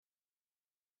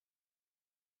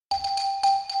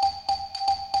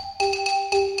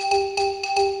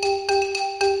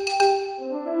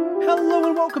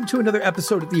welcome to another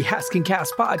episode of the Haskin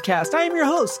Cast podcast. I am your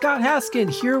host, Scott Haskin,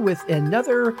 here with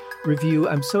another review.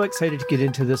 I'm so excited to get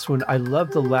into this one. I love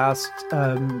the last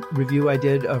review I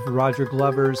did of Roger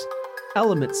Glover's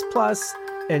Elements Plus,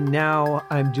 and now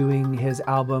I'm doing his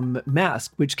album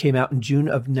Mask, which came out in June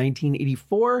of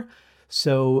 1984.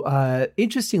 So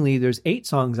interestingly, there's 8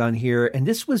 songs on here, and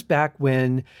this was back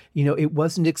when, it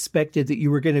wasn't expected that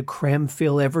you were going to cram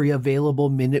fill every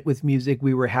available minute with music.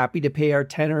 We were happy to pay our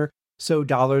 $10 or so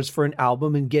for an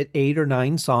album and get 8 or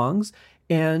 9 songs.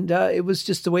 And it was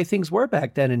just the way things were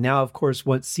back then. And now, of course,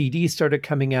 once CDs started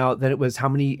coming out, then it was how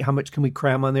much can we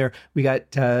cram on there? We got,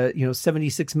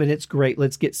 76 minutes. Great.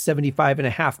 Let's get 75 and a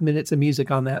half minutes of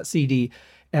music on that CD.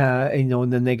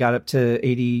 And then they got up to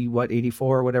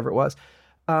 84 or whatever it was.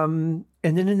 And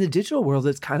then in the digital world,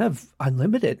 it's kind of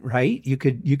unlimited, right? You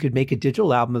could make a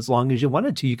digital album as long as you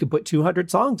wanted to. You could put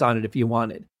 200 songs on it if you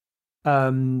wanted.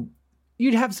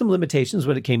 You'd have some limitations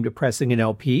when it came to pressing an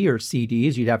LP or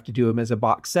CDs. You'd have to do them as a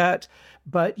box set.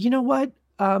 But you know what?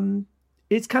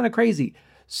 It's kind of crazy.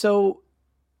 So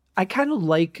I kind of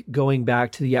like going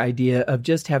back to the idea of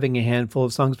just having a handful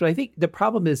of songs. But I think the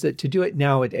problem is that to do it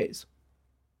nowadays,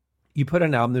 you put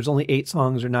an album, there's only 8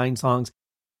 songs or 9 songs.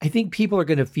 I think people are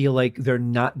going to feel like they're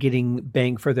not getting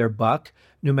bang for their buck,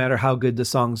 no matter how good the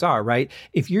songs are, right?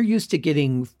 If you're used to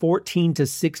getting 14 to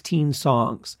 16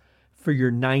 songs for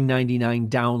your $9.99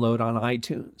 download on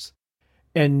iTunes,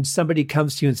 and somebody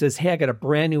comes to you and says, hey, I got a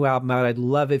brand new album out, I'd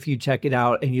love if you check it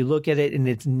out, and you look at it and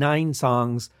it's 9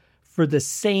 songs for the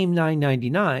same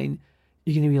 $9.99,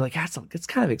 you're going to be like, it's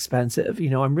kind of expensive.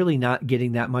 I'm really not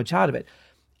getting that much out of it.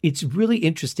 It's really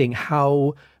interesting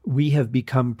how we have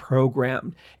become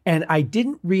programmed. And I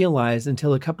didn't realize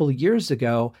until a couple of years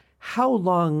ago how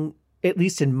long, at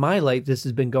least in my life, this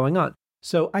has been going on.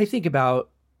 So I think about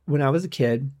when I was a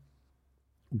kid,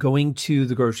 going to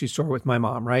the grocery store with my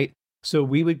mom, right? So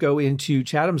we would go into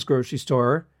Chatham's grocery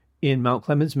store in Mount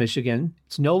Clemens, Michigan.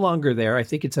 It's no longer there. I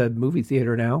think it's a movie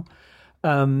theater now.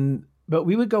 But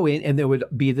we would go in and there would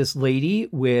be this lady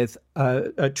with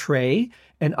a tray.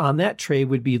 And on that tray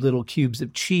would be little cubes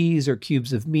of cheese or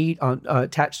cubes of meat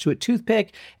attached to a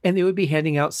toothpick. And they would be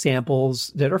handing out samples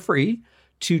that are free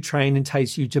to try and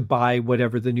entice you to buy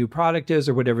whatever the new product is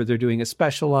or whatever they're doing a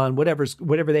special on, whatever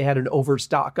they had an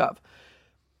overstock of.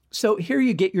 So here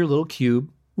you get your little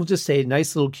cube. We'll just say a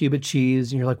nice little cube of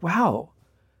cheese. And you're like, wow,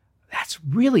 that's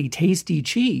really tasty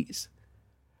cheese.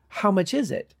 How much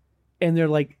is it? And they're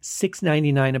like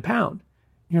 $6.99 a pound. And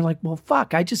you're like, well,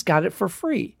 fuck, I just got it for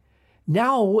free.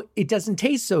 Now it doesn't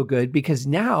taste so good because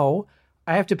now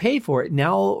I have to pay for it.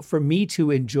 Now for me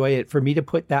to enjoy it, for me to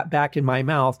put that back in my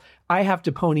mouth, I have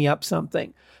to pony up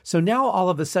something. So now all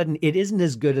of a sudden it isn't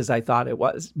as good as I thought it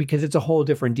was because it's a whole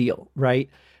different deal, right?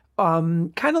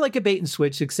 Kind of like a bait and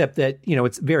switch, except that,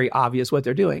 it's very obvious what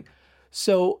they're doing.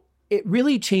 So it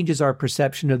really changes our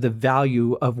perception of the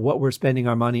value of what we're spending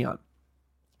our money on.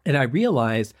 And I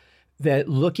realized that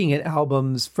looking at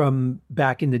albums from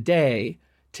back in the day,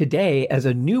 today as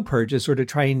a new purchase, or to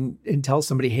try and tell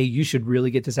somebody, hey, you should really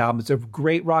get this album. It's a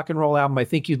great rock and roll album. I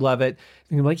think you'd love it.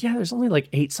 And you're like, yeah, there's only like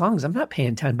 8 songs. I'm not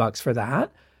paying $10 for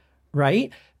that,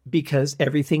 right? Because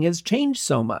everything has changed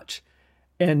so much.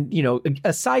 And,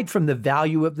 aside from the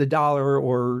value of the dollar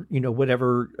or,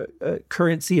 whatever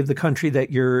currency of the country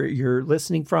that you're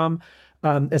listening from,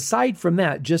 aside from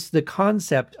that, just the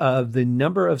concept of the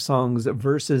number of songs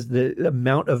versus the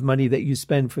amount of money that you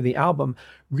spend for the album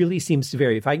really seems to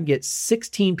vary. If I can get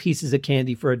 16 pieces of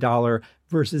candy for $1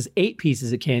 versus 8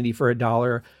 pieces of candy for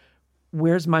 $1,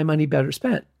 where's my money better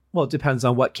spent? Well, it depends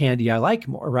on what candy I like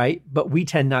more, right? But we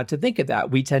tend not to think of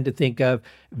that. We tend to think of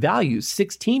value.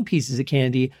 16 pieces of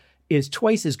candy is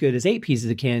twice as good as 8 pieces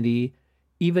of candy,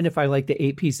 even if I like the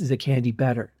 8 pieces of candy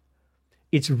better.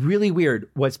 It's really weird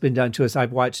what's been done to us.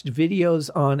 I've watched videos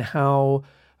on how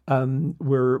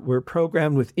we're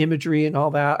programmed with imagery and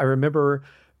all that. I remember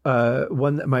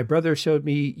one that my brother showed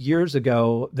me years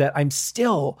ago that I'm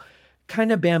still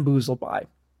kind of bamboozled by.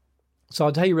 So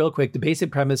I'll tell you real quick, the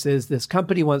basic premise is this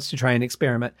company wants to try an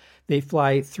experiment. They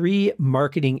fly 3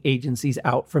 marketing agencies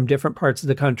out from different parts of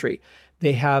the country.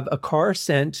 They have a car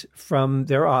sent from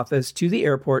their office to the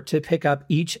airport to pick up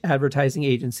each advertising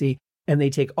agency, and they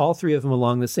take all 3 of them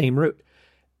along the same route.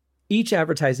 Each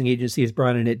advertising agency is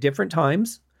brought in at different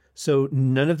times, so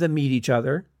none of them meet each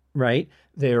other, right?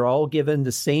 They're all given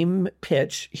the same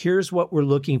pitch. Here's what we're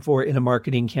looking for in a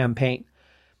marketing campaign.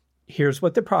 Here's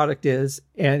what the product is,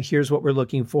 and here's what we're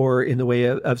looking for in the way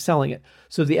of selling it.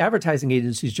 So the advertising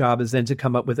agency's job is then to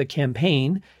come up with a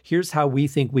campaign. Here's how we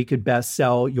think we could best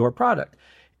sell your product.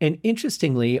 And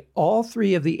interestingly, all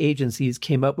three of the agencies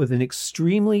came up with an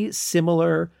extremely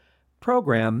similar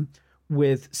program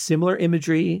with similar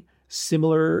imagery,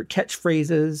 similar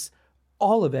catchphrases,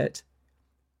 all of it.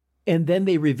 And then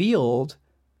they revealed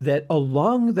that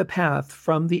along the path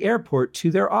from the airport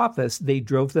to their office, they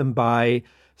drove them by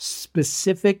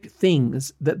specific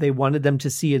things that they wanted them to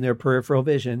see in their peripheral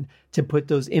vision to put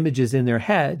those images in their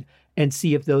head and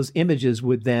see if those images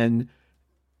would then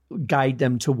guide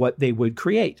them to what they would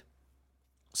create.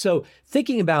 So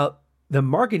thinking about the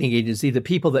marketing agency, the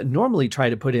people that normally try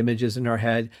to put images in our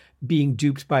head, being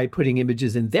duped by putting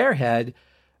images in their head,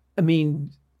 I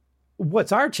mean,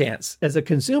 what's our chance as a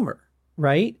consumer,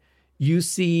 right? You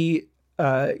see,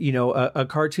 a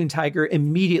cartoon tiger,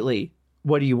 immediately,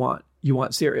 what do you want? You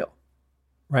want cereal,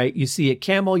 right? You see a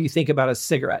camel, you think about a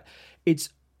cigarette. It's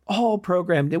all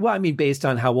programmed, well, I mean, based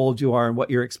on how old you are and what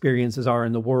your experiences are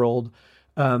in the world.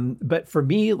 But for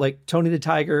me, like Tony the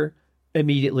Tiger,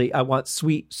 immediately, I want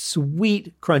sweet,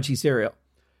 sweet, crunchy cereal.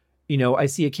 I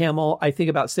see a camel, I think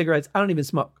about cigarettes. I don't even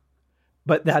smoke,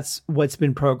 but that's what's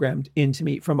been programmed into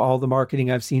me from all the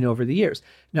marketing I've seen over the years.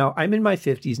 Now, I'm in my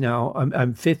 50s now.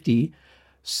 I'm 50.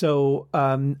 So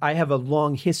I have a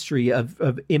long history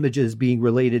of images being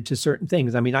related to certain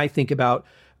things. I mean, I think about,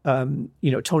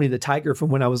 Tony the Tiger from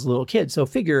when I was a little kid. So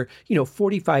figure,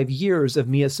 45 years of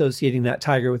me associating that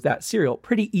tiger with that cereal.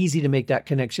 Pretty easy to make that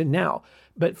connection now.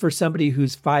 But for somebody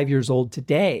who's 5 years old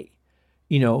today,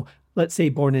 let's say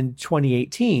born in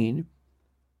 2018,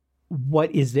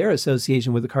 what is their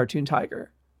association with a cartoon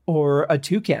tiger or a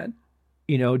toucan?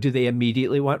 Do they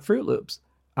immediately want Fruit Loops?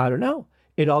 I don't know.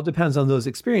 It all depends on those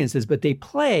experiences, but they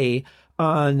play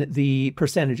on the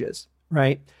percentages,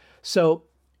 right? So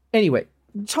anyway,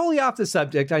 totally off the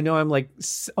subject. I know I'm like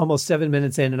almost 7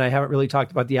 minutes in and I haven't really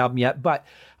talked about the album yet, but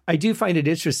I do find it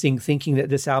interesting thinking that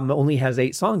this album only has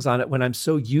 8 songs on it when I'm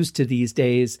so used to these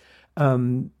days,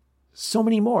 so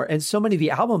many more. And so many of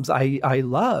the albums I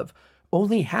love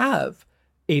only have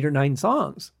 8 or 9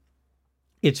 songs.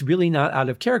 It's really not out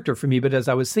of character for me. But as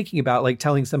I was thinking about like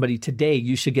telling somebody today,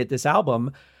 you should get this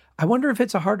album, I wonder if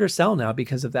it's a harder sell now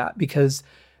because of that, because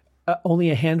only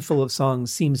a handful of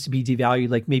songs seems to be devalued.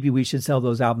 Like maybe we should sell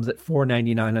those albums at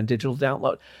 $4.99 on digital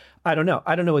download. I don't know.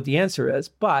 I don't know what the answer is,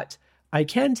 but I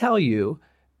can tell you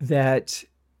that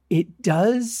it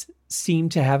does seem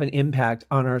to have an impact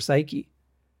on our psyche.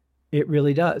 It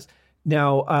really does.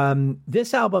 Now,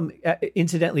 this album,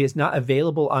 incidentally, is not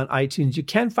available on iTunes. You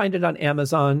can find it on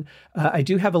Amazon. I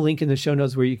do have a link in the show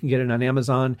notes where you can get it on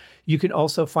Amazon. You can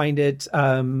also find it,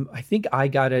 I think I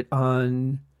got it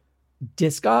on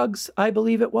Discogs, I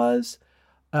believe it was.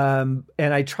 And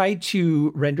I tried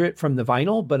to render it from the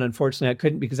vinyl, but unfortunately I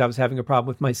couldn't because I was having a problem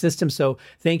with my system. So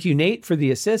thank you, Nate, for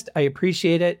the assist. I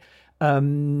appreciate it.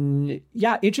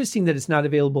 Interesting that it's not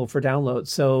available for download.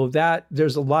 So that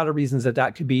there's a lot of reasons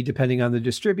that could be depending on the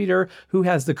distributor, who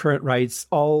has the current rights,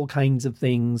 all kinds of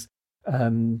things. I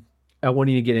won't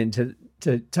even get into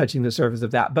touching the surface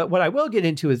of that. But what I will get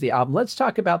into is the album. Let's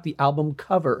talk about the album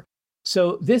cover.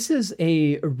 So this is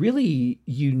a really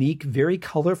unique, very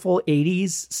colorful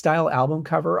 80s style album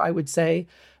cover, I would say.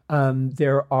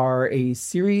 There are a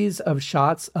series of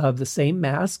shots of the same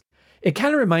mask. It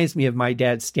kind of reminds me of my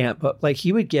dad's stamp book. Like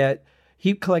he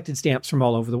collected stamps from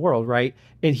all over the world, right?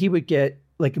 And he would get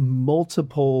like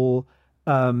multiple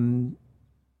versions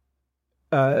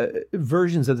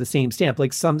of the same stamp.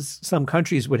 Like some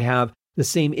countries would have the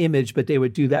same image, but they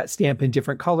would do that stamp in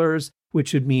different colors,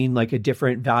 which would mean like a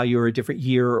different value or a different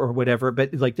year or whatever.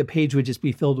 But like the page would just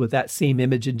be filled with that same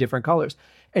image in different colors.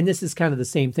 And this is kind of the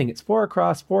same thing. It's 4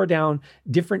 across, 4 down,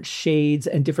 different shades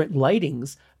and different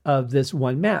lightings of this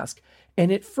one mask.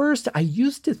 And at first I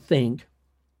used to think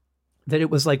that it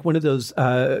was like one of those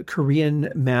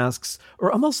Korean masks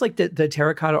or almost like the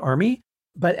Terracotta Army.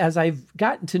 But as I've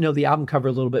gotten to know the album cover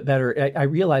a little bit better, I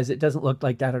realize it doesn't look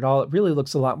like that at all. It really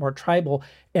looks a lot more tribal.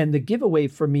 And the giveaway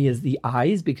for me is the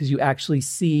eyes, because you actually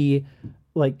see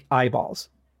like eyeballs.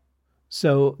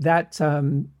 So that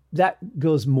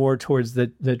goes more towards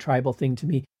the tribal thing to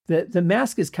me. The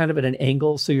mask is kind of at an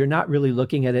angle, so you're not really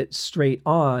looking at it straight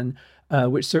on,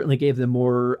 which certainly gave them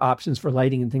more options for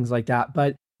lighting and things like that.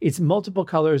 But it's multiple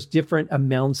colors, different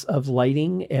amounts of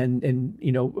lighting and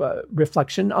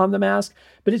reflection on the mask.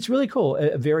 But it's really cool.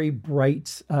 A very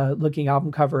bright looking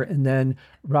album cover. And then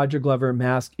Roger Glover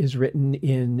mask is written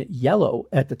in yellow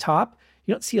at the top.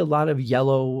 You don't see a lot of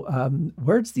yellow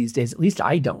words these days. At least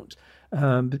I don't.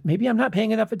 But maybe I'm not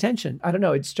paying enough attention. I don't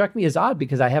know. It struck me as odd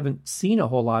because I haven't seen a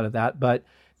whole lot of that. But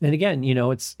then again,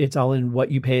 it's all in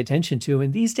what you pay attention to.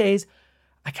 And these days,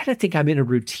 I kind of think I'm in a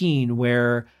routine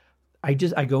where I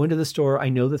go into the store. I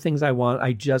know the things I want.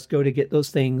 I just go to get those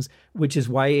things, which is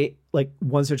why like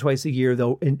once or twice a year,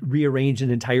 they'll rearrange an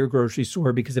entire grocery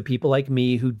store because of people like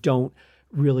me who don't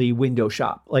really window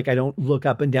shop. Like I don't look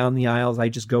up and down the aisles. I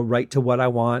just go right to what I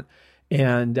want.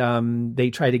 And they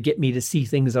try to get me to see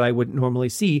things that I wouldn't normally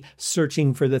see,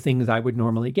 searching for the things I would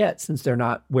normally get since they're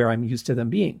not where I'm used to them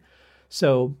being.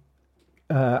 So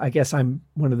I guess I'm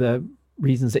one of the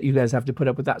reasons that you guys have to put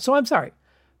up with that. So I'm sorry.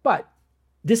 But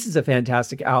this is a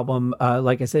fantastic album.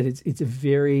 Like I said, it's a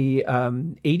very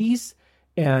 80s,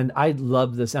 and I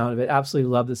love the sound of it.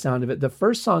 Absolutely love the sound of it. The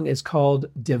first song is called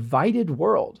Divided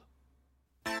World.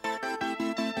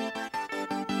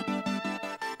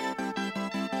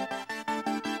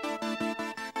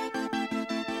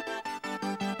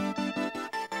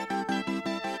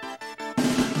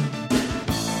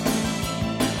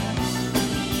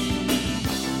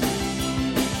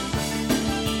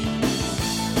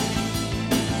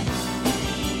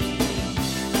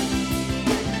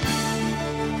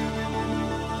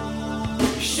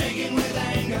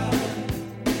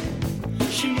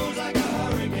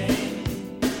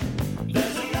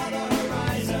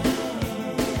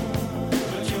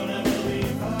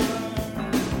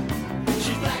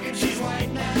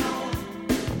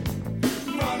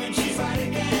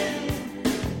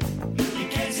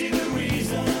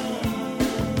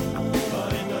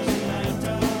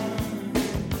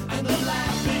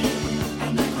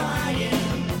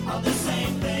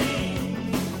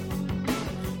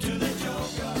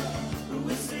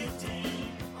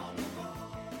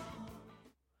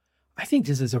 I think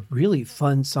this is a really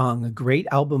fun song, a great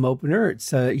album opener.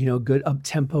 It's a, good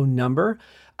up-tempo number.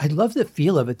 I love the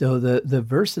feel of it though. The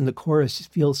verse and the chorus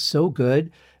just feels so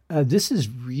good. This is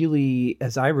really,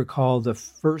 as I recall, the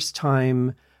first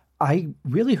time I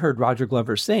really heard Roger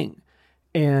Glover sing.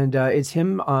 And it's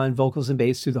him on vocals and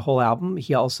bass through the whole album.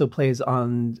 He also plays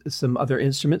on some other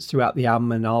instruments throughout the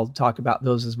album, and I'll talk about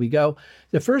those as we go.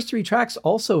 The first three tracks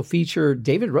also feature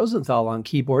David Rosenthal on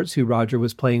keyboards, who Roger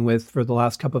was playing with for the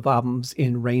last couple of albums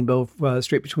in Rainbow,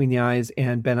 Straight Between the Eyes,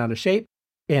 and Bent Out of Shape.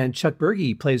 And Chuck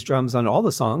Berge plays drums on all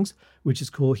the songs, which is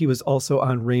cool. He was also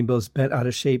on Rainbow's Bent Out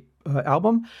of Shape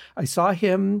album. I saw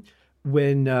him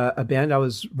when a band I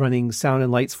was running sound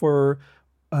and lights for,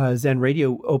 Zen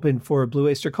Radio, opened for Blue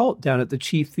Oyster Cult down at the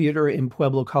Chief Theater in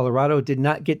Pueblo, Colorado. Did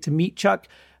not get to meet Chuck,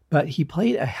 but he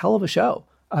played a hell of a show,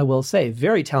 I will say.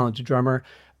 Very talented drummer.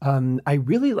 I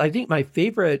think my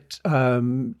favorite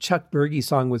Chuck Berge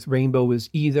song with Rainbow was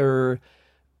either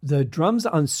the drums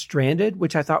on Stranded,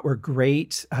 which I thought were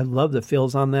great. I love the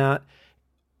fills on that.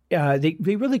 They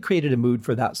really created a mood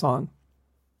for that song.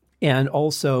 And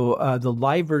also the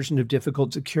live version of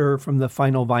Difficult to Cure from the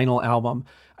Final Vinyl album.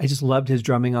 I just loved his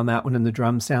drumming on that one, and the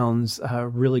drum sounds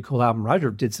really cool album. Roger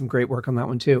did some great work on that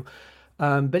one too.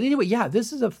 But anyway, yeah,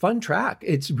 this is a fun track.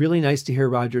 It's really nice to hear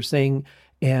Roger sing,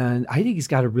 and I think he's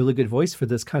got a really good voice for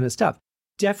this kind of stuff.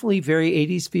 Definitely very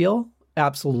 80s feel,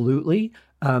 absolutely.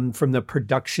 From the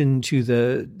production to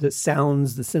the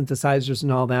sounds, the synthesizers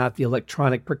and all that, the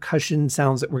electronic percussion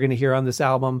sounds that we're going to hear on this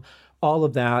album, all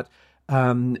of that.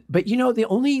 But the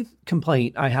only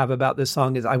complaint I have about this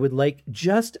song is I would like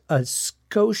just a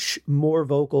skosh more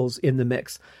vocals in the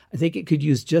mix. I think it could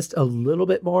use just a little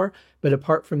bit more, but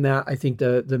apart from that, I think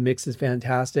the mix is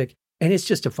fantastic, and it's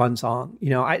just a fun song.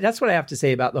 That's what I have to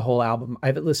say about the whole album. I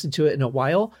haven't listened to it in a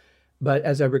while, but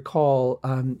as I recall,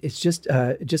 it's just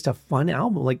a fun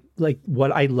album, like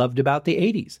what I loved about the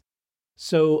 80s.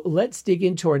 So let's dig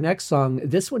into our next song.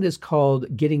 This one is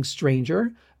called Getting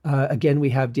Stranger. Again,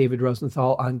 we have David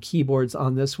Rosenthal on keyboards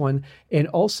on this one. And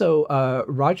also,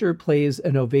 Roger plays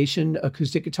an Ovation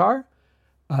acoustic guitar.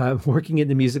 Working in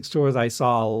the music stores, I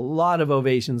saw a lot of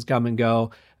Ovations come and go.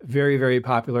 Very, very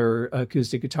popular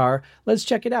acoustic guitar. Let's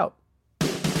check it out.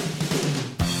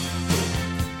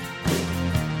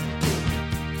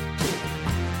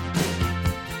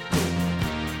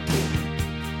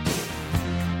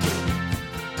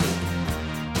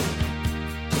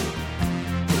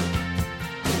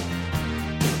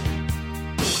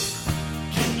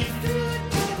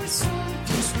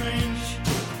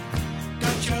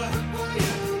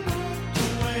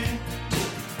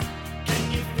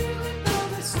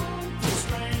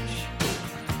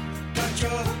 Got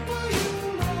your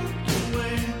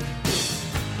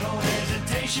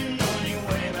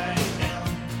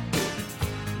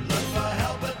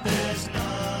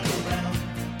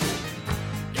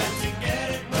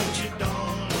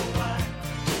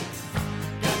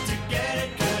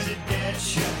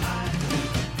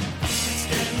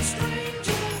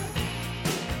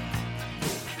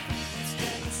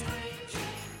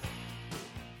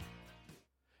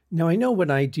Now, I know when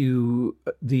I do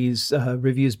these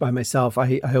reviews by myself,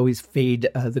 I always fade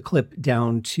the clip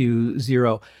down to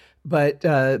 0. But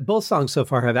both songs so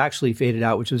far have actually faded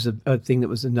out, which was a thing that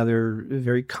was another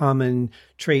very common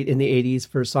trait in the 80s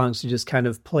for songs to just kind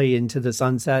of play into the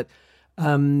sunset.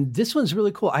 This one's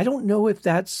really cool. I don't know if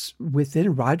that's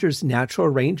within Roger's natural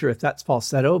range or if that's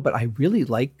falsetto, but I really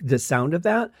like the sound of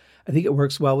that. I think it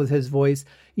works well with his voice.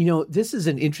 You know, this is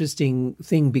an interesting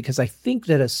thing because I think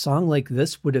that a song like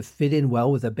this would have fit in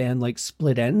well with a band like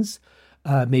Split Enz,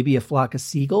 maybe A Flock of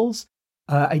Seagulls.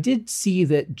 I did see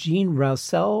that Gene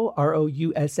Roussel,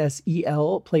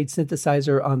 Roussel, played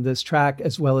synthesizer on this track,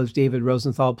 as well as David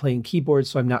Rosenthal playing keyboards.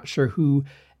 So I'm not sure who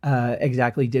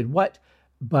exactly did what,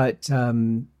 but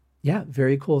yeah,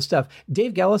 very cool stuff.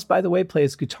 Dave Gallis, by the way,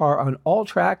 plays guitar on all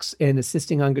tracks, and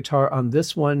assisting on guitar on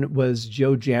this one was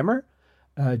Joe Jammer.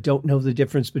 Don't know the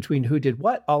difference between who did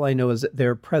what. All I know is that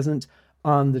they're present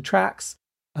on the tracks.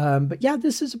 But yeah,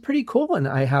 this is a pretty cool one,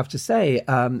 I have to say.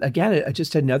 Again,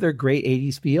 just another great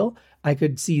 80s feel. I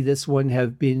could see this one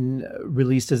have been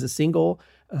released as a single,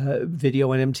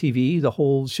 video on MTV, the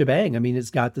whole shebang. I mean, it's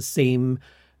got the same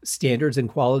standards and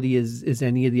quality as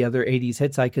any of the other 80s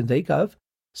hits I can think of.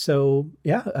 So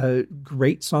yeah, a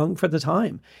great song for the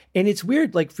time. And it's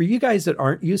weird, like for you guys that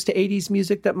aren't used to 80s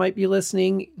music that might be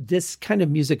listening, this kind of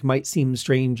music might seem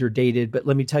strange or dated. But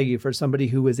let me tell you, for somebody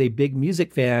who was a big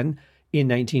music fan in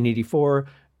 1984,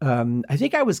 I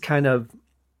think I was kind of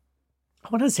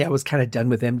done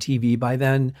with MTV by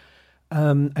then.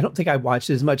 I don't think I watched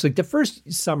as much. Like the first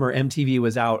summer MTV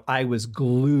was out, I was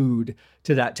glued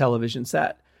to that television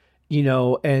set. You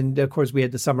know, and of course we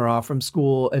had the summer off from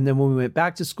school. And then when we went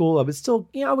back to school, I would still,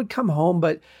 you know, I would come home,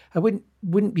 but I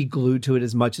wouldn't be glued to it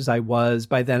as much as I was.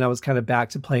 By then I was kind of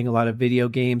back to playing a lot of video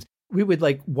games. We would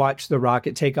like watch the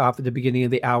rocket take off at the beginning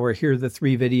of the hour, hear the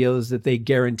 3 videos that they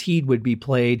guaranteed would be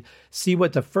played, see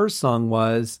what the first song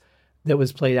was that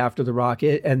was played after the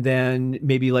rocket, and then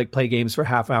maybe like play games for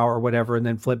half hour or whatever, and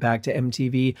then flip back to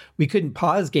MTV. We couldn't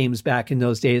pause games back in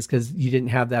those days because you didn't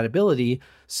have that ability.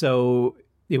 So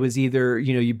it was either,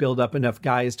 you know, you build up enough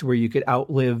guys to where you could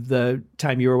outlive the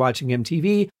time you were watching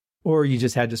MTV, or you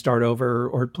just had to start over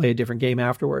or play a different game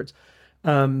afterwards.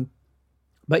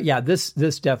 But yeah, this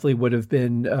definitely would have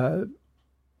been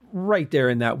right there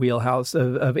in that wheelhouse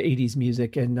of 80s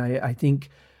music. And I think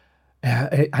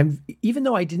I'm, even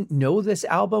though I didn't know this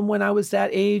album when I was that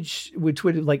age, which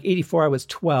would like 84, I was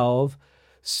 12.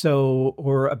 So,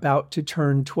 or about to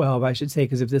turn 12, I should say,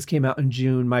 because if this came out in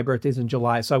June, my birthday's in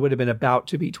July, so I would have been about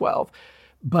to be 12.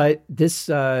 But this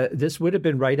would have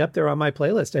been right up there on my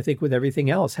playlist, I think, with everything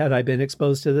else. Had I been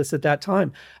exposed to this at that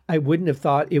time, I wouldn't have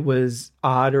thought it was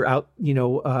odd or out, you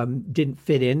know, didn't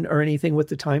fit in or anything with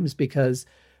the times, because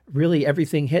really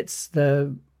everything hits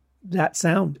that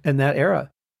sound and that era.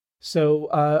 So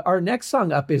our next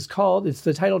song up it's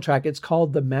the title track. It's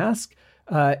called The Mask.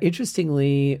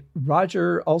 Interestingly,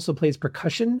 Roger also plays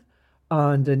percussion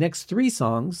on the next 3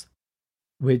 songs,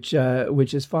 which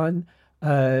is fun.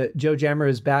 Joe Jammer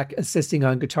is back assisting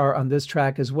on guitar on this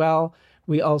track as well.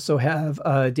 We also have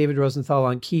David Rosenthal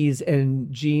on keys and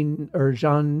Jean,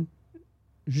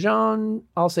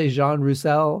 I'll say Jean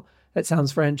Roussel, that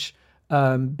sounds French,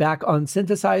 back on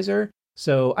synthesizer.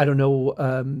 So I don't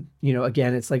know, you know,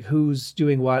 again, it's like who's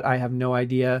doing what, I have no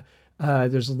idea.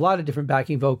 There's a lot of different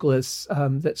backing vocalists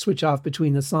that switch off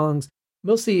between the songs.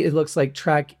 Mostly it looks like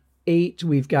track 8,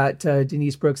 we've got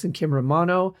Denise Brooks and Kim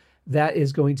Romano. That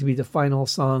is going to be the final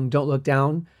song, Don't Look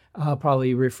Down. I'll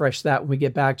probably refresh that when we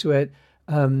get back to it.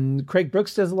 Craig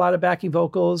Brooks does a lot of backing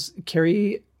vocals.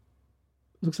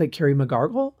 Looks like Carrie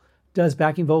McGargle does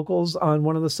backing vocals on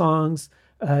one of the songs.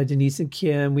 Denise and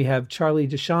Kim. We have Charlie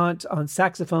Deschamps on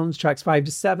saxophones, tracks 5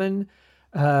 to 7.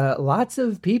 Lots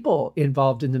of people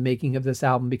involved in the making of this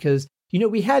album because, you know,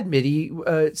 we had MIDI,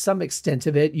 some extent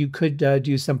of it. You could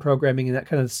do some programming and that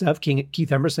kind of stuff.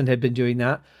 Keith Emerson had been doing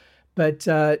that, but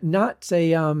not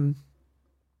say,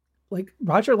 like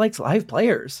Roger likes live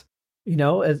players, you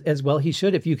know, as well he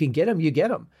should. If you can get them, you get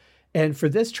them. And for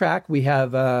this track, we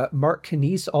have Mark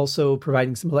Canese also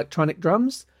providing some electronic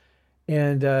drums.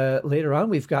 And later on,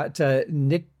 we've got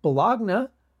Nick Bologna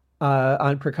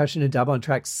on percussion and dub on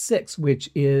track 6, which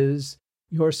is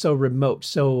You're So Remote.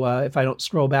 So if I don't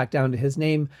scroll back down to his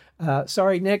name,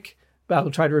 sorry, Nick, but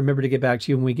I'll try to remember to get back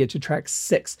to you when we get to track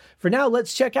 6. For now,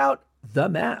 let's check out The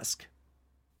Mask.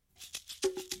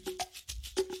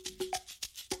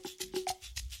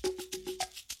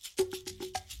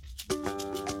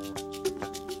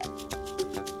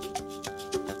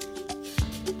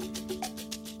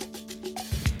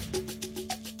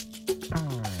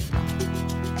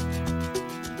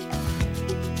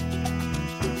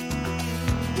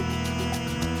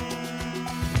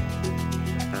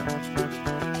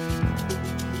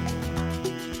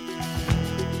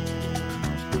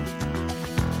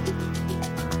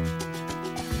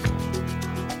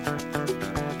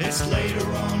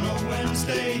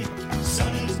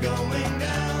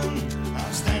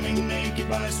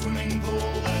 swimming pool,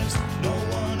 there's no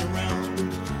one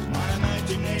around. My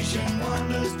imagination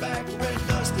wanders back where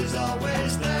dust is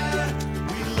always there.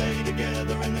 We lay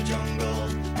together in the jungle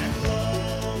and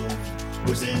love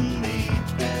was in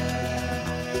the air.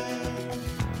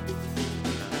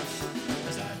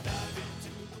 As I dive into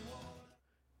the water.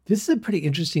 This is a pretty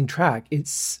interesting track.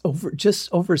 It's just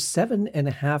over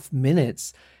 7.5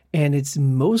 minutes, and it's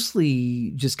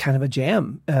mostly just kind of a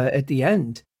jam at the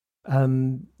end.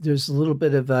 There's a little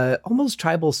bit of almost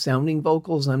tribal sounding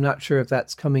vocals. I'm not sure if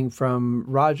that's coming from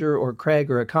Roger or Craig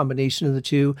or a combination of the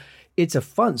two. It's a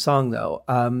fun song though.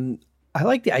 I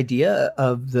like the idea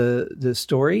of the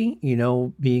story,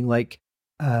 being like,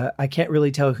 I can't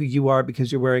really tell who you are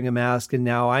because you're wearing a mask, and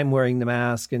now I'm wearing the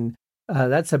mask. And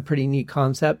that's a pretty neat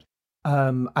concept.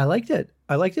 I liked it.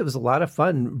 It was a lot of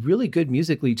fun, really good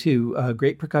musically too.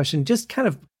 Great percussion, just kind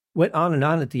of went on and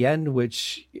on at the end,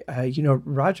 which,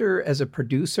 Roger as a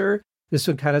producer, this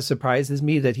one kind of surprises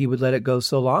me that he would let it go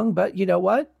so long, but you know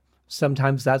what?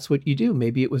 Sometimes that's what you do.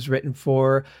 Maybe it was written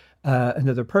for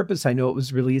another purpose. I know it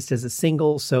was released as a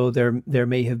single, so there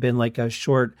may have been like a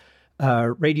short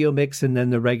radio mix and then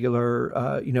the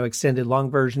regular, extended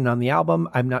long version on the album.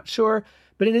 I'm not sure.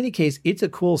 But in any case, it's a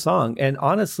cool song. And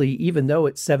honestly, even though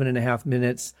it's 7.5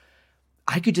 minutes,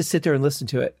 I could just sit there and listen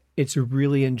to it. It's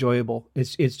really enjoyable.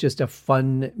 It's just a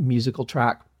fun musical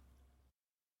track.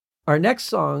 Our next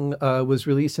song was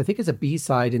released, I think it's a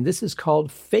B-side, and this is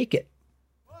called Fake It.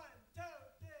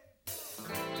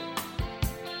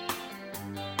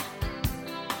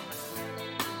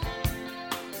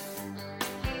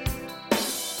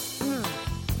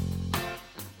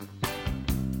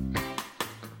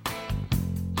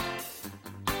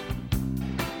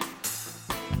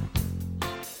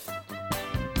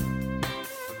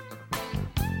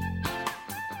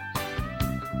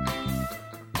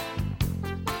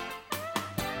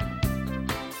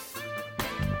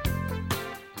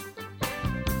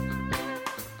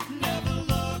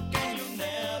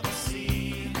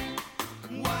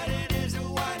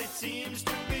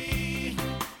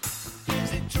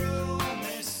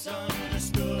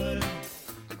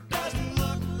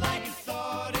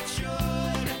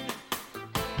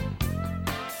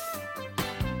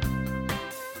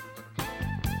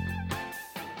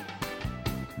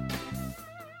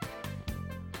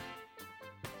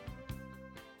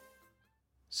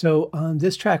 So on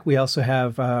this track, we also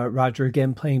have Roger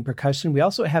again playing percussion. We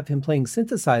also have him playing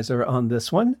synthesizer on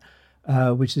this one,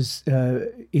 which is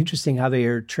interesting how they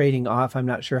are trading off. I'm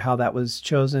not sure how that was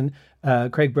chosen.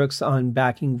 Craig Brooks on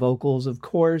backing vocals, of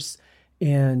course.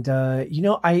 And,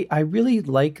 I really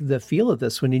like the feel of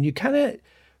this one. And you kind of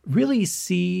really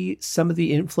see some of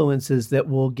the influences that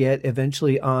we'll get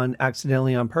eventually on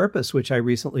Accidentally on Purpose, which I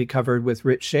recently covered with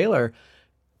Rich Shaler.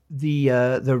 The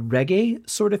reggae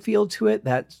sort of feel to it,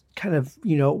 that kind of,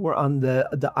 we're on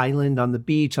the island, on the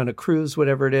beach, on a cruise,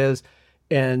 whatever it is.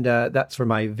 And that's for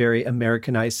my very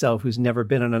Americanized self who's never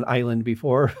been on an island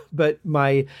before, but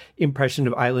my impression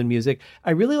of island music.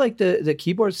 I really like the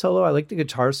keyboard solo. I like the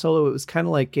guitar solo. It was kind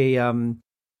of like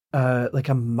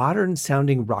a modern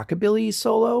sounding rockabilly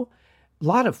solo. A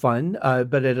lot of fun,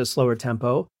 but at a slower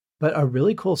tempo, but a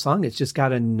really cool song. It's just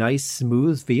got a nice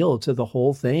smooth feel to the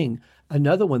whole thing.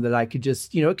 Another one that I could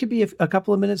just, it could be a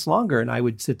couple of minutes longer and I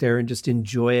would sit there and just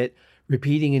enjoy it,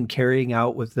 repeating and carrying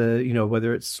out with the,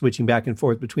 whether it's switching back and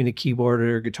forth between a keyboard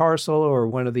or a guitar solo or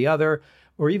one or the other,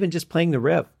 or even just playing the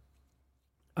riff.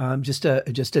 Just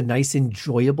a nice,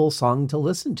 enjoyable song to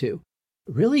listen to.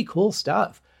 Really cool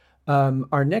stuff.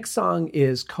 Our next song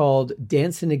is called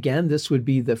Dancing Again. This would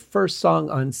be the first song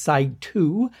on side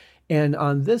 2. And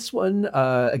on this one,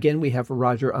 again, we have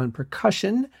Roger on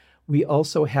percussion. We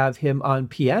also have him on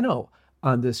piano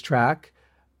on this track.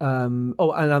 And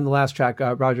on the last track,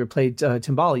 Roger played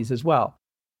timbales as well.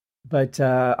 But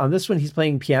on this one, he's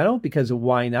playing piano because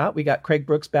why not? We got Craig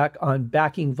Brooks back on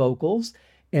backing vocals.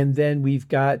 And then we've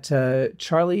got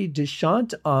Charlie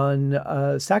Deschamps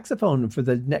on saxophone for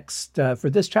the next for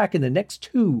this track and the next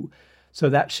 2. So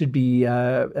that should be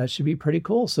pretty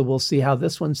cool. So we'll see how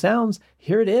this one sounds.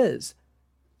 Here it is,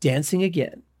 Dancing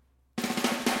Again.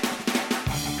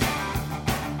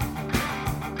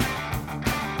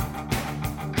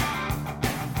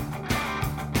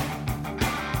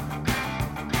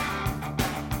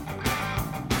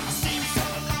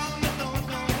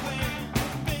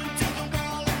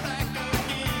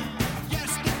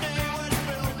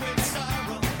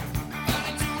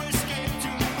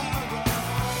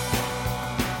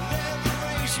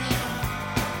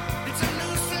 It's a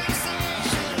new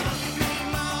sensation.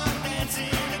 Me, my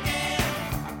dancing.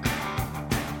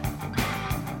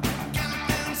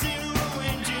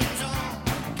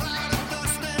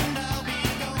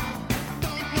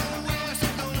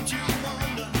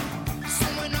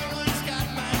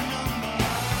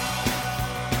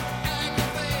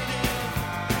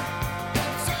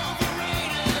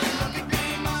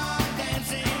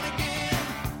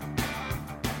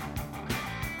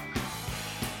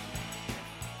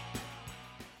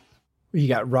 You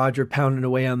got Roger pounding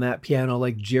away on that piano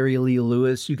like Jerry Lee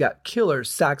Lewis. You got killer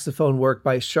saxophone work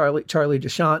by Charlie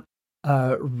Dechant.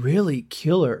 Really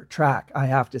killer track, I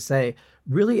have to say.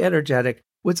 Really energetic.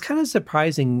 What's kind of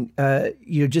surprising,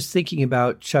 just thinking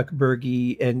about Chuck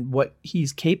Berge and what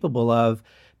he's capable of,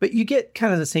 but you get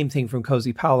kind of the same thing from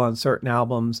Cozy Powell on certain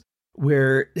albums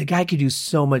where the guy could do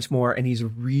so much more and he's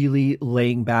really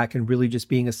laying back and really just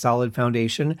being a solid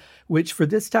foundation, which for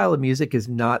this style of music is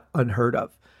not unheard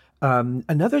of.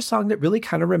 Another song that really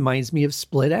kind of reminds me of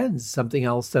Split Enz, something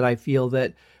else that I feel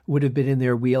that would have been in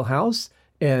their wheelhouse.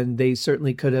 And they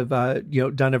certainly could have,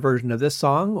 done a version of this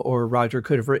song, or Roger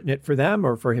could have written it for them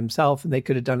or for himself, and they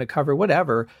could have done a cover,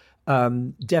 whatever.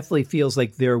 Definitely feels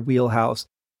like their wheelhouse.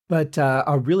 But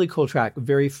a really cool track,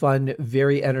 very fun,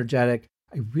 very energetic.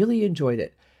 I really enjoyed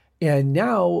it. And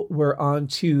now we're on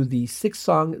to the sixth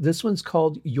song. This one's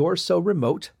called You're So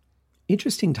Remote.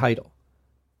 Interesting title.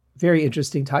 Very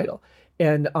interesting title.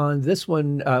 And on this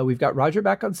one, we've got Roger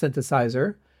back on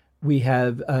synthesizer. We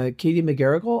have Katie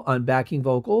McGarrigle on backing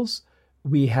vocals.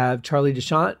 We have Charlie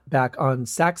Dechant back on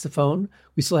saxophone.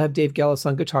 We still have Dave Gellis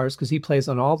on guitars because he plays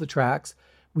on all the tracks.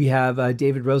 We have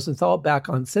David Rosenthal back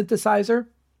on synthesizer.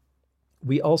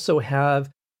 We also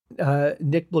have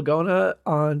Nick Blagona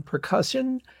on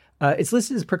percussion. It's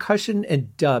listed as percussion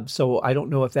and dub, so I don't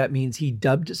know if that means he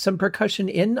dubbed some percussion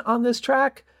in on this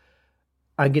track.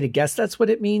 I'm going to guess that's what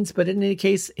it means, but in any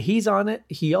case, he's on it.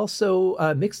 He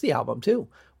also mixed the album too,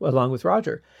 along with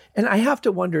Roger. And I have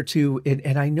to wonder too,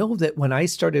 and I know that when I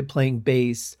started playing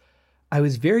bass, I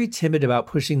was very timid about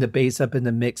pushing the bass up in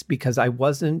the mix because I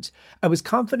was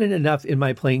confident enough in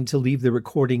my playing to leave the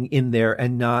recording in there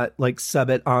and not like sub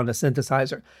it on a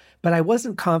synthesizer. But I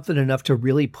wasn't confident enough to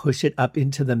really push it up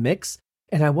into the mix.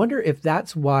 And I wonder if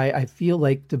that's why I feel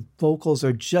like the vocals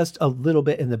are just a little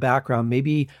bit in the background.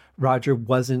 Maybe Roger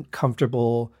wasn't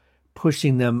comfortable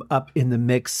pushing them up in the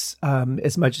mix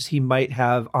as much as he might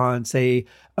have on, say,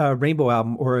 a Rainbow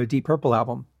album or a Deep Purple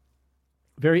album.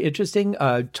 Very interesting.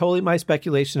 Totally my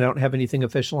speculation. I don't have anything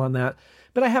official on that.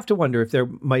 But I have to wonder if there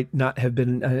might not have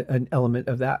been an element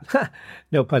of that.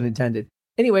 No pun intended.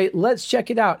 Anyway, let's check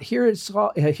it out. Here.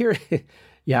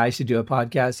 Yeah, I should do a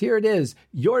podcast. Here it is.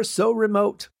 You're So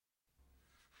Remote.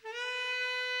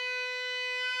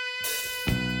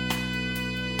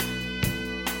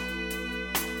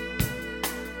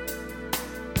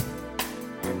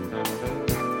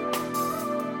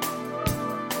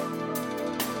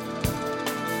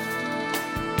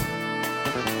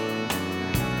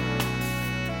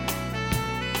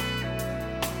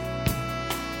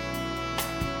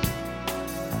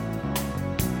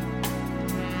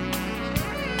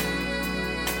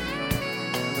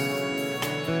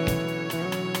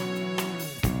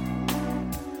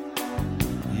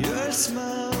 Your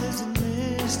smile is a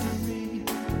mystery,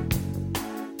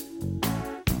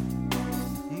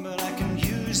 but I can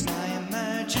use my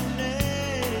imagination.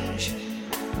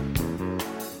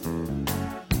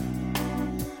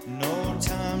 No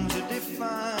time to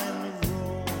define the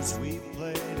roles we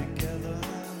play together.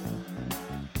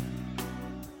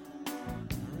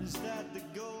 Or is that the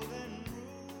golden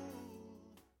rule?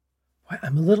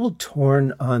 I'm a little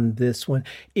torn on this one.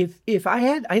 If I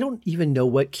had, I don't even know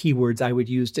what keywords I would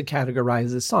use to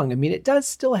categorize this song. I mean, it does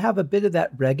still have a bit of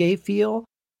that reggae feel,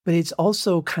 but it's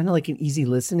also kind of like an easy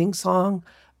listening song.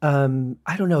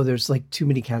 I don't know. There's like too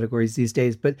many categories these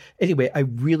days, but anyway, I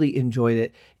really enjoyed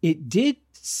it. It did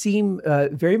seem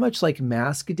very much like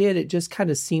Mask did. It just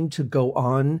kind of seemed to go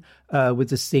on with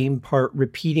the same part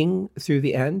repeating through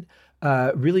the end.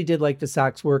 Really did like the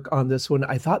sax work on this one.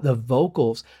 I thought the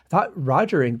vocals,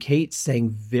 Roger and Kate sang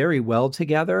very well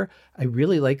together. I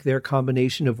really like their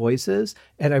combination of voices,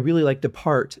 and I really like the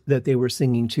part that they were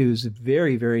singing too. It's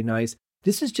very, very nice.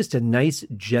 This is just a nice,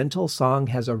 gentle song,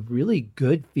 has a really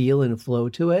good feel and flow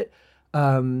to it.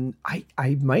 I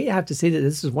might have to say that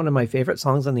this is one of my favorite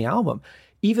songs on the album.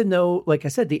 Even though, like I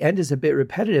said, the end is a bit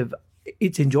repetitive,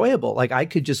 it's enjoyable. Like I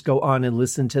could just go on and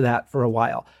listen to that for a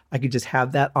while. I could just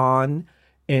have that on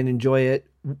and enjoy it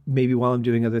maybe while I'm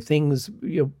doing other things,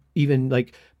 even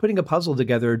like putting a puzzle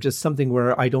together, just something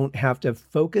where I don't have to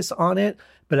focus on it,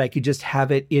 but I could just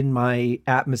have it in my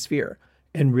atmosphere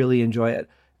and really enjoy it.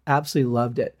 Absolutely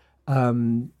loved it.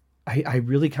 I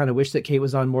really kind of wish that Kate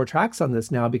was on more tracks on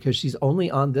this now because she's only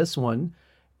on this one.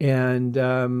 And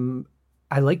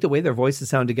I like the way their voices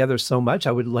sound together so much.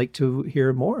 I would like to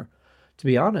hear more, to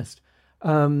be honest.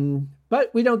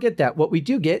 But we don't get that. What we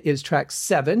do get is track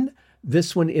 7.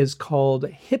 This one is called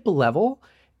Hip Level.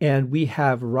 And we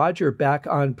have Roger back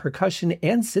on percussion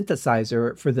and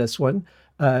synthesizer for this one.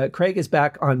 Craig is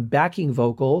back on backing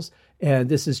vocals. And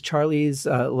this is Charlie's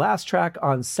last track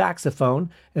on saxophone.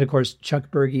 And of course,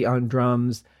 Chuck Berge on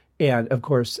drums. And of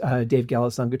course, Dave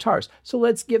Gallis on guitars. So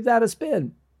let's give that a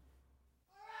spin.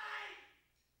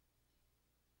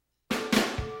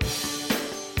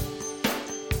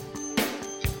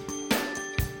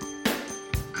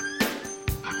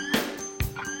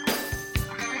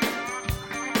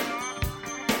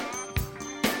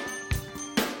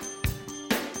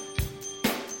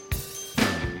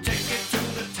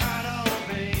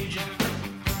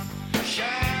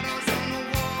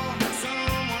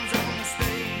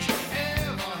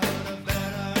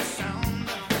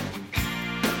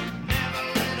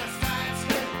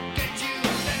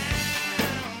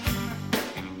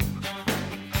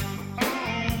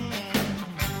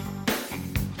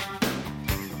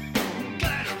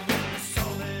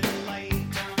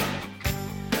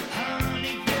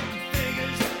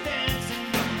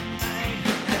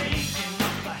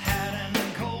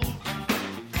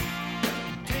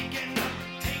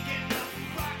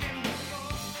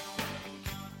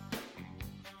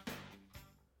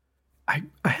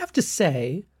 I have to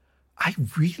say, I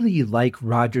really like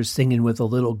Roger singing with a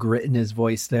little grit in his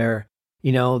voice there.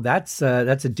 You know, that's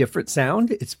a different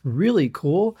sound. It's really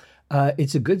cool.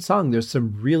 It's a good song. There's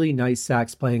some really nice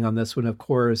sax playing on this one, of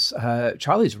course.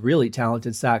 Charlie's really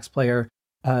talented sax player.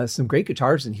 Some great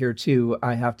guitars in here too,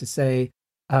 I have to say.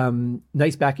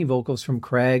 Nice backing vocals from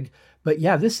Craig. But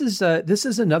yeah, this is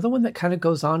another one that kind of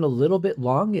goes on a little bit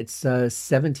long. It's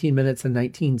 17 minutes and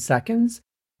 19 seconds.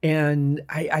 And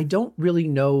I don't really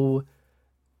know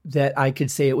that I could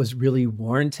say it was really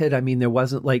warranted. I mean, there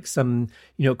wasn't like some,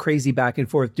 crazy back and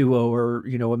forth duo or,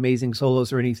 amazing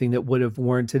solos or anything that would have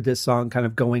warranted this song kind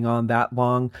of going on that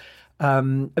long.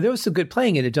 There was some good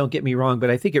playing in it, don't get me wrong, but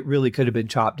I think it really could have been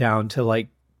chopped down to like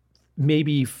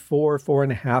maybe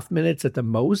 4.5 minutes at the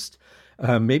most,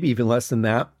 maybe even less than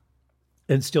that.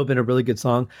 And still been a really good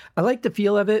song. I like the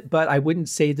feel of it, but I wouldn't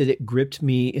say that it gripped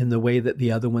me in the way that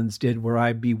the other ones did, where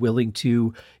I'd be willing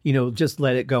to, just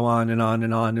let it go on and on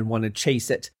and on and want to chase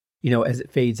it, as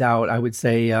it fades out. I would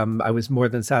say I was more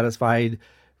than satisfied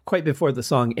quite before the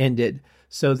song ended.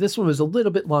 So this one was a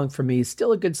little bit long for me.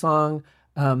 Still a good song.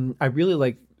 I really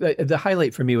like the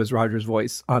highlight for me was Roger's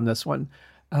voice on this one.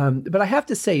 But I have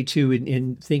to say too,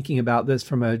 in thinking about this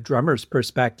from a drummer's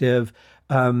perspective,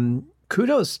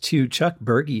 kudos to Chuck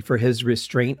Berge for his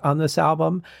restraint on this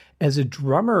album. As a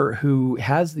drummer who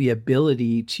has the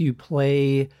ability to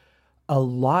play a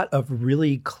lot of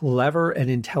really clever and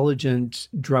intelligent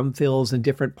drum fills and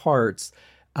different parts,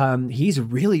 he's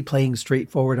really playing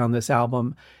straightforward on this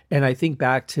album. And I think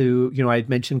back to, I had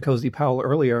mentioned Cozy Powell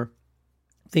earlier,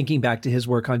 thinking back to his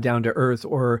work on Down to Earth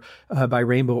or by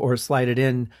Rainbow or Slide It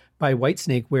In by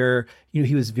Whitesnake, where,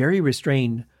 he was very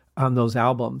restrained on those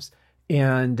albums.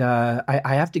 And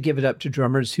I have to give it up to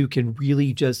drummers who can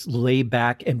really just lay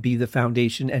back and be the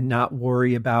foundation and not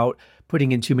worry about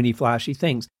putting in too many flashy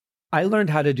things. I learned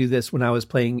how to do this when I was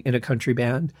playing in a country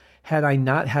band. Had I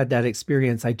not had that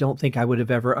experience, I don't think I would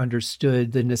have ever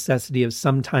understood the necessity of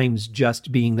sometimes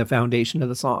just being the foundation of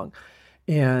the song.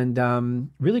 And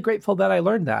really grateful that I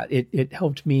learned that. It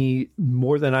helped me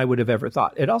more than I would have ever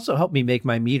thought. It also helped me make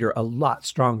my meter a lot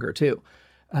stronger too.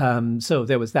 So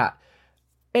there was that.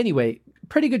 Anyway,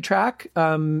 pretty good track.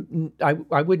 I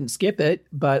wouldn't skip it,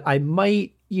 but I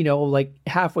might, like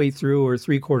halfway through or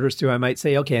 3/4 through, I might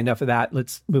say, okay, enough of that.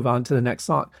 Let's move on to the next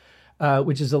song,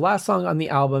 which is the last song on the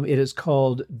album. It is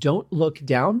called Don't Look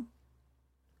Down.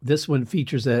 This one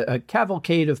features a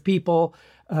cavalcade of people.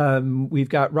 We've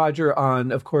got Roger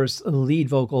on, of course, lead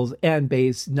vocals and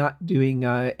bass, not doing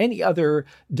any other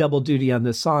double duty on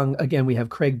this song. Again, we have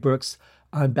Craig Brooks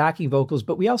on backing vocals,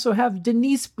 but we also have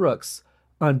Denise Brooks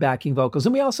on backing vocals.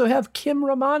 And we also have Kim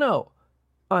Romano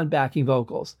on backing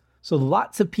vocals. So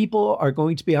lots of people are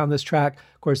going to be on this track.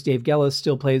 Of course, Dave Gallis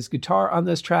still plays guitar on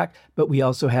this track, but we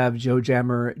also have Joe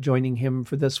Jammer joining him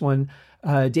for this one.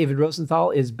 David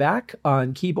Rosenthal is back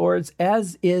on keyboards,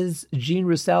 as is Gene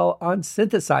Roussel on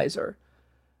synthesizer.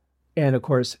 And of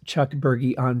course, Chuck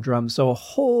Berge on drums. So a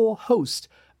whole host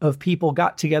of people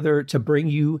got together to bring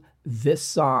you this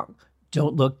song,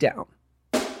 Don't Look Down.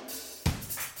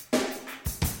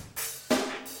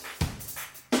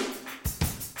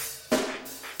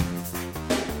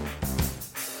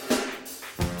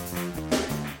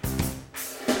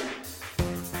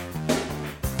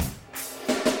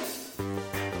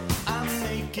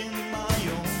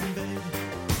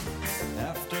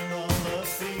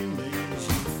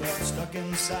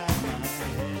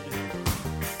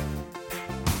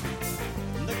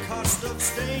 Of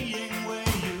staying where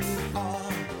you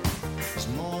are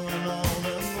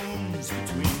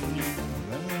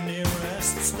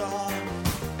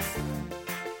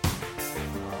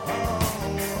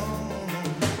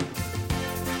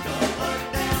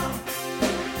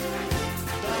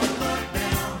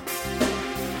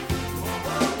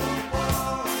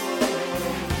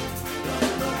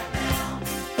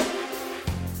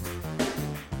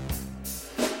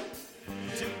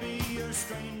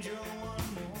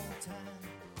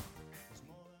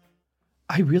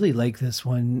I really like this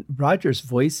one. Roger's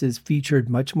voice is featured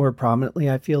much more prominently,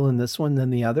 I feel, in this one than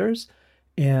the others.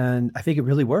 And I think it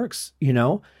really works.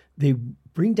 They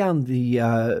bring down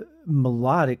the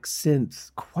melodic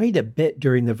synth quite a bit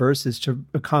during the verses to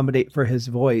accommodate for his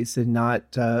voice and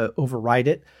not override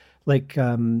it like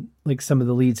some of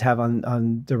the leads have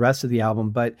on the rest of the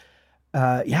album. But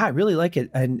yeah, I really like it.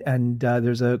 And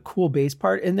there's a cool bass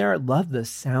part in there. I love the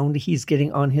sound he's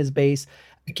getting on his bass.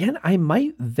 Again, I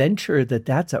might venture that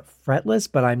that's a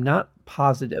fretless, but I'm not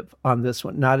positive on this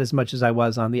one. Not as much as I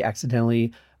was on the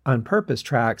Accidentally on Purpose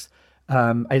tracks.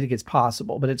 I think it's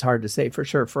possible, but it's hard to say for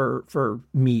sure for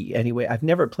me anyway. I've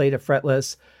never played a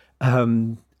fretless.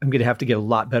 I'm going to have to get a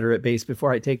lot better at bass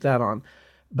before I take that on.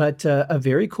 But a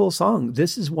very cool song.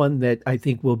 This is one that I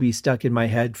think will be stuck in my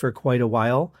head for quite a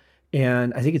while.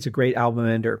 And I think it's a great album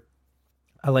ender.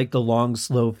 I like the long,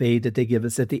 slow fade that they give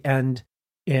us at the end.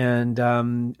 And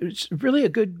it's really a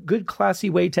good, classy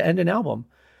way to end an album.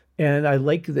 And I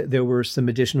like that there were some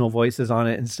additional voices on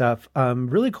it and stuff.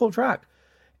 Really cool track.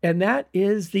 And that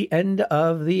is the end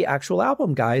of the actual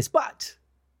album, guys. But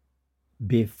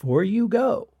before you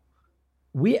go,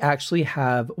 we actually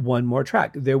have one more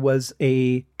track. There was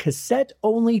a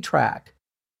cassette-only track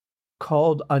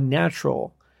called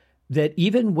Unnatural that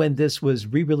even when this was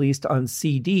re-released on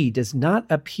CD, does not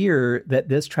appear that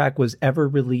this track was ever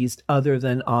released other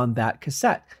than on that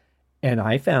cassette. And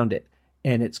I found it.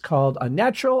 And it's called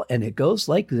Unnatural, and it goes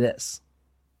like this.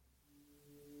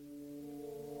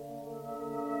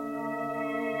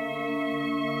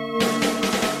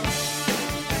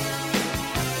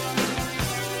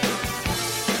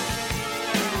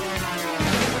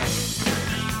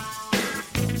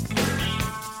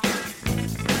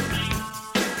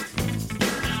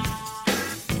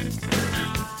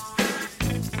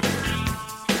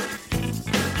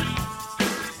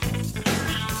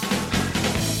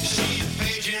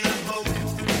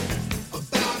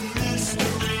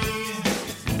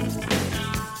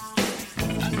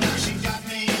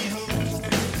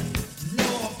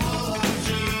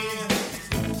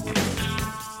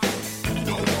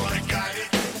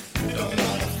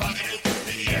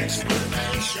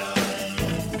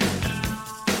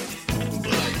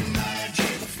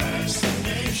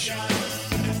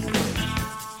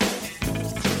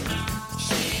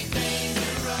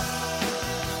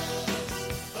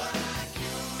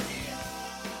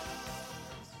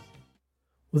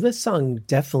 Well, this song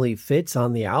definitely fits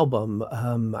on the album.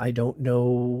 I don't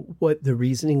know what the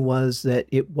reasoning was that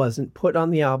it wasn't put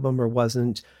on the album or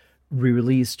wasn't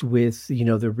re-released with, the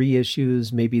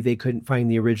reissues. Maybe they couldn't find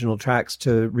the original tracks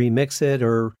to remix it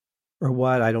or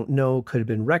what. I don't know. Could have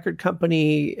been record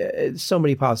company. So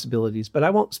many possibilities, but I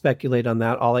won't speculate on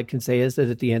that. All I can say is that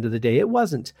at the end of the day, it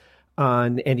wasn't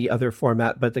on any other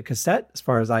format but the cassette, as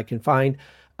far as I can find.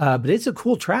 But it's a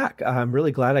cool track. I'm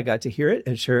really glad I got to hear it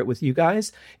and share it with you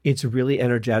guys. It's really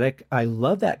energetic. I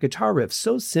love that guitar riff.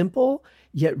 So simple,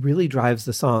 yet really drives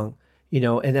the song.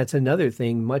 And that's another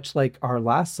thing, much like our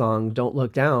last song, Don't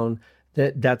Look Down,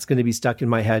 that's going to be stuck in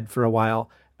my head for a while.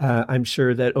 I'm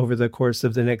sure that over the course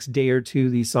of the next day or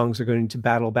two, these songs are going to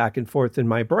battle back and forth in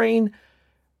my brain.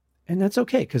 And that's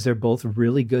okay, because they're both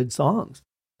really good songs.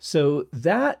 So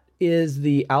that is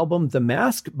the album The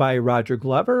Mask by Roger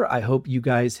Glover. I hope you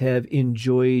guys have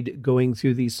enjoyed going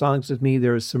through these songs with me.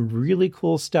 There's some really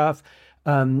cool stuff.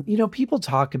 People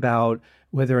talk about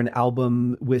whether an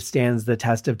album withstands the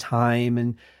test of time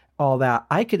and all that.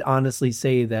 I could honestly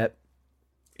say that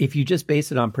if you just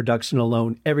base it on production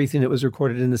alone, everything that was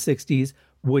recorded in the 60s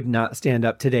would not stand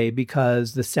up today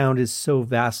because the sound is so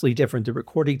vastly different. The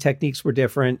recording techniques were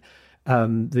different.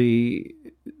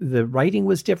 The writing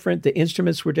was different. The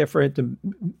instruments were different. The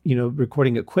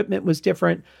recording equipment was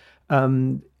different.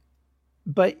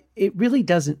 But it really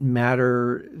doesn't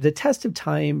matter. The test of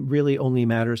time really only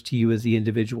matters to you as the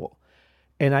individual.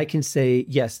 And I can say,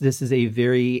 yes, this is a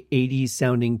very 80s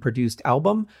sounding produced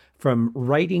album, from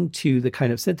writing to the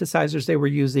kind of synthesizers they were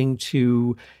using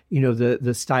to,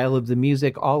 the style of the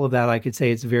music, all of that. I could say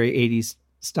it's very 80s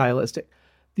stylistic.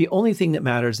 The only thing that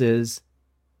matters is,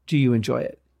 do you enjoy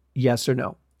it? Yes or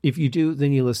no? If you do,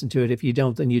 then you listen to it. If you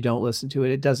don't, then you don't listen to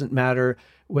it. It doesn't matter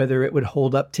whether it would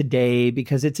hold up today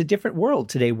because it's a different world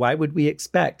today. Why would we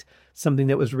expect something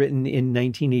that was written in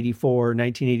 1984,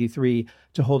 1983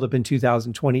 to hold up in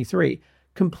 2023?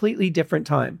 Completely different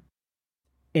time.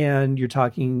 And you're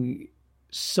talking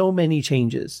so many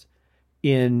changes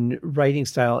in writing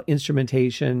style,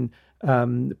 instrumentation,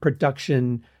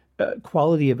 production,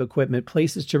 quality of equipment,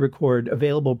 places to record,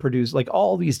 available, produce, like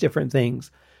all these different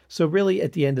things. So really,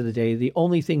 at the end of the day, the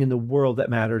only thing in the world that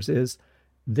matters is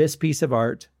this piece of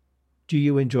art. Do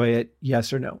you enjoy it?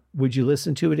 Yes or no? Would you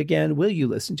listen to it again? Will you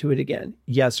listen to it again?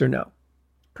 Yes or no?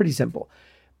 Pretty simple.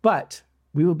 But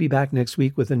we will be back next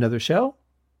week with another show.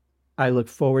 I look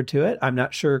forward to it. I'm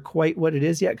not sure quite what it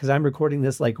is yet because I'm recording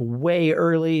this like way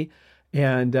early,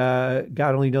 and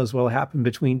God only knows what will happen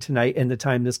between tonight and the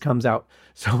time this comes out.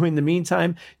 So in the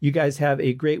meantime, you guys have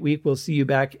a great week. We'll see you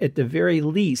back at the very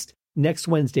least next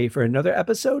Wednesday for another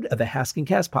episode of the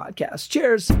Haskincast podcast.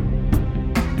 Cheers.